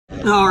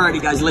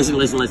Alrighty, guys,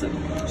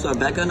 listen. So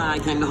Becca and I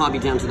came to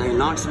Hobbytown today in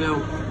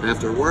Knoxville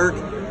after work,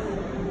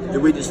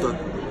 and we decided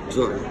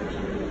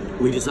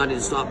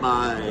to stop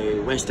by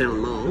Westtown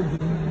Mall.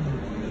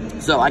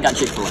 So I got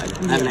Chick-fil-A.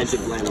 I haven't had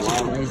Chick-fil-A in a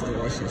while.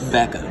 Delicious.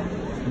 Becca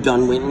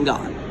done went and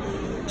got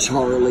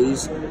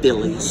Charleys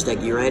Philly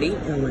Steak. You ready?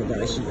 Oh my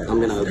gosh, you I'm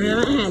gonna open it. I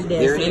haven't had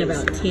this in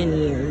about 10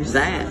 years.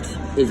 That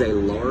is a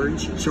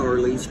large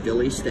Charleys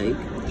Philly Steak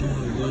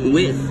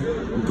with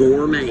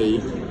gourmet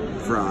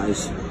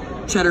fries,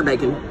 cheddar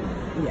bacon.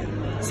 Yeah.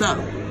 So,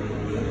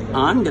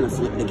 I'm gonna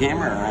flip the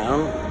camera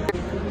around.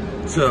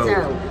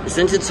 So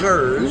since it's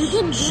hers,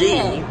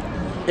 she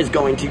is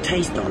going to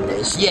taste on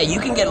this. Yeah, you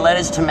can get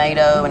lettuce,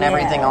 tomato, and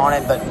everything on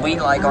it, but we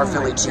like our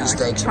Philly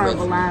cheesesteaks with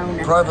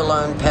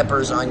provolone,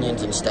 peppers,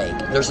 onions, and steak.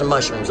 There's some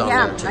mushrooms on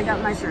there too. I got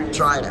mushrooms.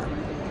 Try it out.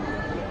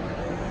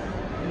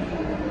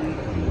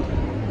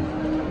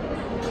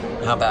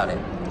 How about it?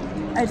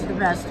 It's the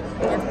best.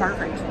 It's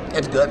perfect.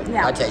 It's good.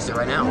 Yeah. I taste it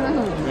right now.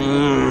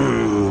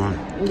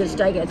 The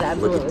steak is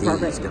absolutely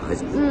Look at perfect.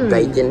 these guys.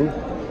 Bacon.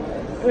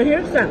 Well,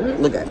 here's something.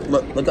 Look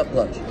up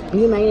close.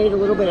 You may need a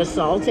little bit of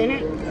salt in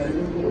it.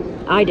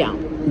 I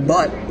don't.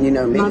 But you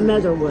know me. My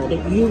mother would.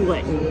 You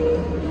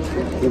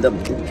wouldn't.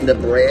 The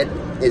bread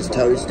is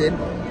toasted.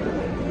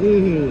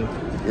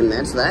 And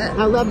that's that.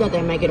 I love that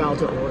they make it all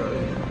to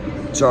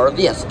order.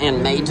 Charlie, yes,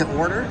 and made to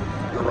order.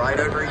 Right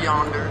over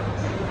yonder.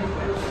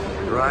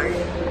 Right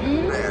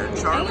there.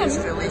 Charleys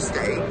Philly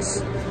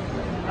Steaks.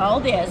 All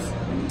this.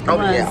 Oh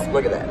yeah,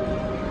 look at that.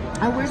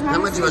 Oh, where's my How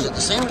much was it?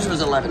 The sandwich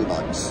was $11.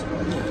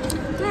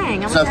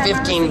 Dang, So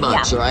 15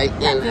 bucks, right?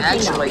 Yeah, and $15.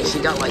 actually, she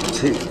got like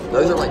two.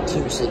 Those are like 2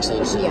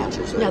 6-inch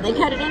sandwiches. Yeah. No, they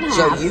cut it in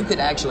half. So you could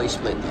actually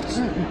split these.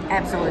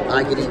 Absolutely.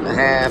 I could eat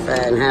half,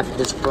 and half.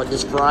 This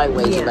fry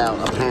weighs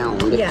about a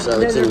pound, so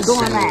it's insane.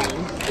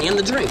 Gourmet. And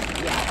the drink.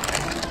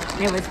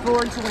 Yeah. It was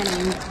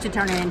 $4.20 to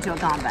turn it into a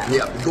combo.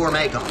 Yep,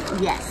 gourmet combo.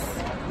 Yes.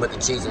 With the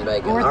cheese and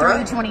bacon. Or All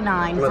right. $3.29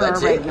 Well, for a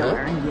that's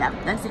regular. it, huh? Yep,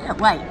 that's it.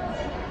 Wait.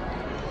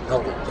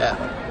 Holy cow.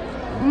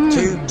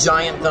 Two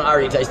giant, I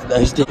already tasted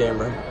those to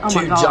camera. Oh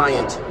Two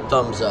giant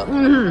thumbs up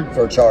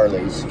for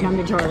Charleys. Come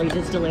to Charley's,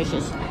 it's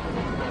delicious.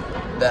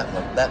 That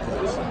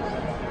place.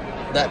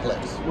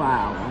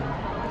 Wow.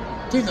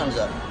 2 thumbs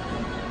up.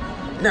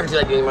 Never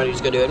tell anybody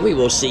who's going to do it. We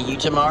will see you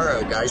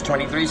tomorrow, guys.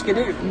 23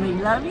 Skidoo. We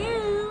love you.